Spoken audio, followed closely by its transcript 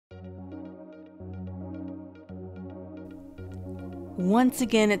Once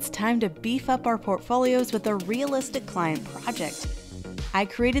again, it's time to beef up our portfolios with a realistic client project. I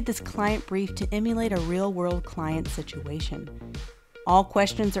created this client brief to emulate a real-world client situation. All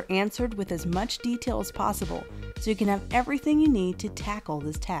questions are answered with as much detail as possible, so you can have everything you need to tackle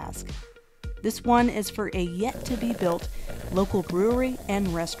this task. This one is for a yet-to-be-built local brewery and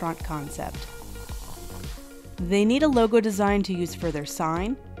restaurant concept. They need a logo design to use for their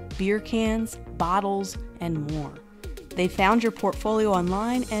sign, beer cans, bottles, and more. They found your portfolio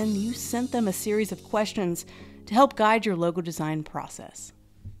online and you sent them a series of questions to help guide your logo design process.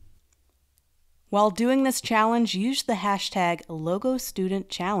 While doing this challenge, use the hashtag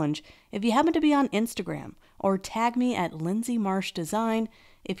 #LogoStudentChallenge if you happen to be on Instagram, or tag me at Lindsay Marsh Design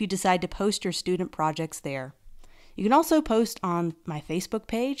if you decide to post your student projects there. You can also post on my Facebook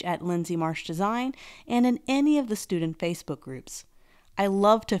page at Lindsay Marsh Design and in any of the student Facebook groups. I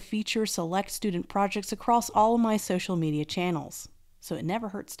love to feature select student projects across all of my social media channels, so it never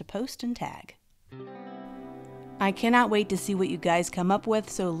hurts to post and tag. I cannot wait to see what you guys come up with,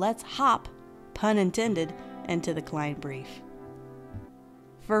 so let's hop, pun intended, into the client brief.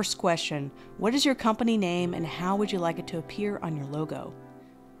 First question, what is your company name and how would you like it to appear on your logo?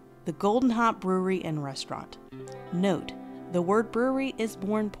 The Golden Hop Brewery and Restaurant. Note, the word brewery is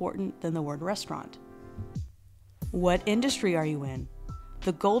more important than the word restaurant. What industry are you in?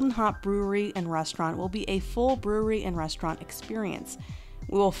 The Golden Hop Brewery and Restaurant will be a full brewery and restaurant experience.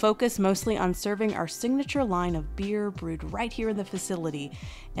 We will focus mostly on serving our signature line of beer brewed right here in the facility,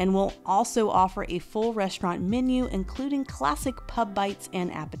 and we'll also offer a full restaurant menu including classic pub bites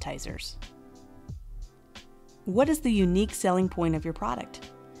and appetizers. What is the unique selling point of your product?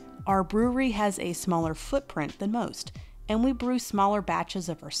 Our brewery has a smaller footprint than most, and we brew smaller batches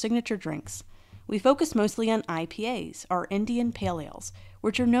of our signature drinks. We focus mostly on IPAs, or Indian Pale Ales,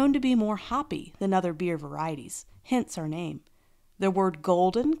 which are known to be more hoppy than other beer varieties, hence our name. The word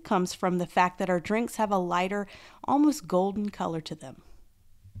golden comes from the fact that our drinks have a lighter, almost golden color to them.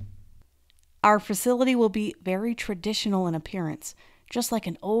 Our facility will be very traditional in appearance, just like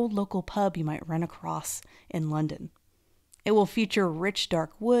an old local pub you might run across in London. It will feature rich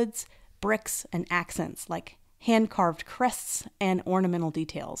dark woods, bricks, and accents like hand-carved crests and ornamental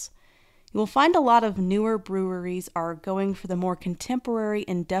details. You will find a lot of newer breweries are going for the more contemporary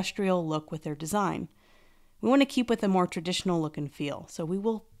industrial look with their design. We want to keep with a more traditional look and feel, so we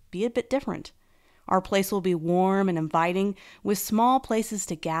will be a bit different. Our place will be warm and inviting with small places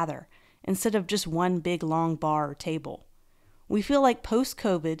to gather instead of just one big long bar or table. We feel like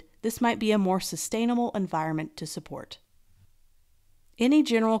post-COVID, this might be a more sustainable environment to support. Any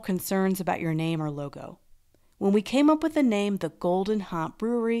general concerns about your name or logo? When we came up with the name The Golden Hop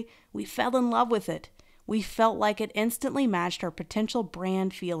Brewery, we fell in love with it. We felt like it instantly matched our potential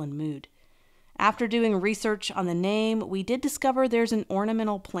brand feel and mood. After doing research on the name, we did discover there's an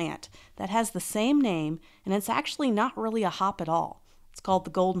ornamental plant that has the same name, and it's actually not really a hop at all. It's called the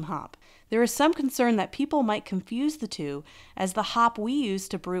golden hop. There is some concern that people might confuse the two, as the hop we use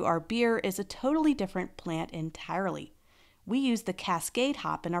to brew our beer is a totally different plant entirely. We use the Cascade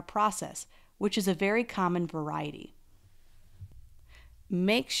hop in our process, which is a very common variety.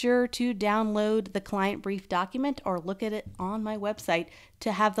 Make sure to download the client brief document or look at it on my website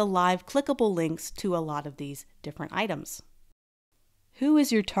to have the live clickable links to a lot of these different items. Who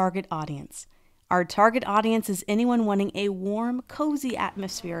is your target audience? Our target audience is anyone wanting a warm, cozy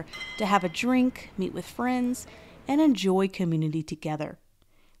atmosphere to have a drink, meet with friends, and enjoy community together.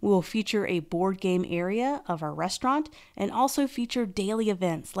 We will feature a board game area of our restaurant and also feature daily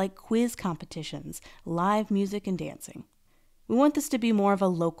events like quiz competitions, live music, and dancing. We want this to be more of a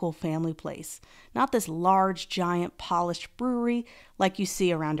local family place, not this large, giant, polished brewery like you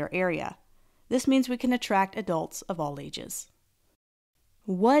see around our area. This means we can attract adults of all ages.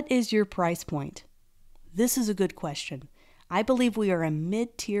 What is your price point? This is a good question. I believe we are a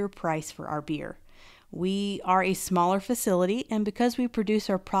mid-tier price for our beer. We are a smaller facility, and because we produce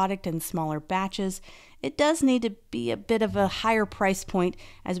our product in smaller batches, it does need to be a bit of a higher price point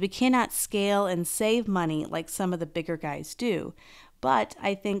as we cannot scale and save money like some of the bigger guys do. But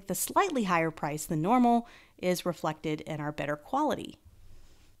I think the slightly higher price than normal is reflected in our better quality.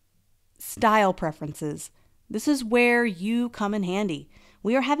 Style preferences. This is where you come in handy.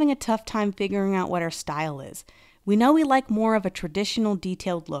 We are having a tough time figuring out what our style is. We know we like more of a traditional,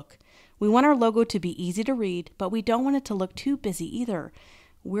 detailed look. We want our logo to be easy to read, but we don't want it to look too busy either.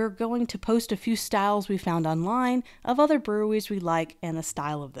 We're going to post a few styles we found online of other breweries we like and the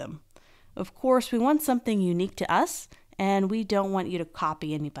style of them. Of course, we want something unique to us, and we don't want you to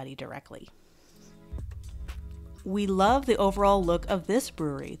copy anybody directly. We love the overall look of this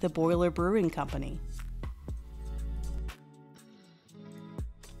brewery, the Boiler Brewing Company.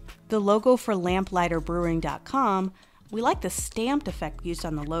 The logo for lamplighterbrewing.com, we like the stamped effect used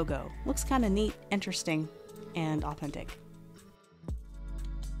on the logo. Looks kind of neat, interesting, and authentic.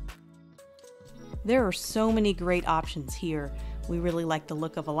 There are so many great options here. We really like the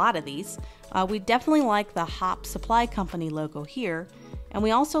look of a lot of these. We definitely like the Hop Supply Company logo here, and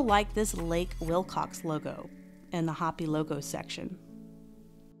we also like this Lake Wilcox logo in the Hoppy Logos section.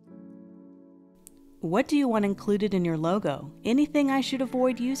 What do you want included in your logo? Anything I should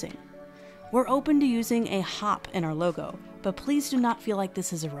avoid using? We're open to using a hop in our logo, but please do not feel like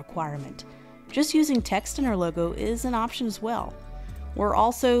this is a requirement. Just using text in our logo is an option as well. We're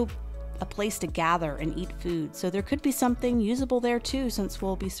also a place to gather and eat food, so there could be something usable there too since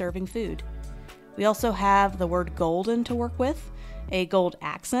we'll be serving food. We also have the word golden to work with. A gold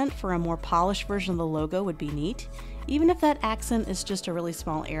accent for a more polished version of the logo would be neat, even if that accent is just a really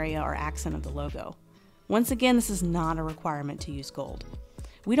small area or accent of the logo. Once again, this is not a requirement to use gold.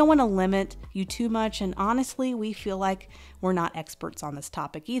 We don't want to limit you too much, and honestly, we feel like we're not experts on this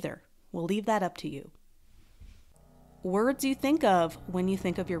topic either. We'll leave that up to you. Words you think of when you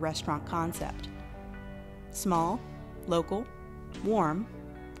think of your restaurant concept: small, local, warm,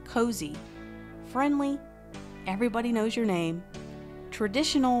 cozy, friendly, everybody knows your name,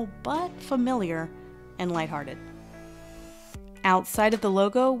 traditional but familiar, and lighthearted. Outside of the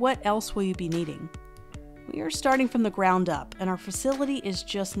logo, what else will you be needing? We are starting from the ground up, and our facility is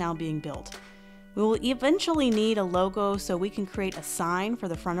just now being built. We will eventually need a logo so we can create a sign for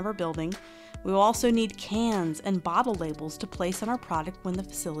the front of our building. We will also need cans and bottle labels to place on our product when the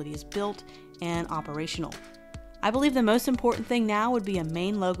facility is built and operational. I believe the most important thing now would be a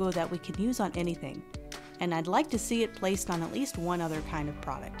main logo that we can use on anything, and I'd like to see it placed on at least one other kind of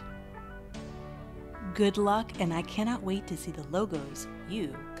product. Good luck, and I cannot wait to see the logos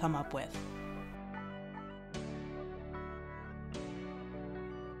you come up with.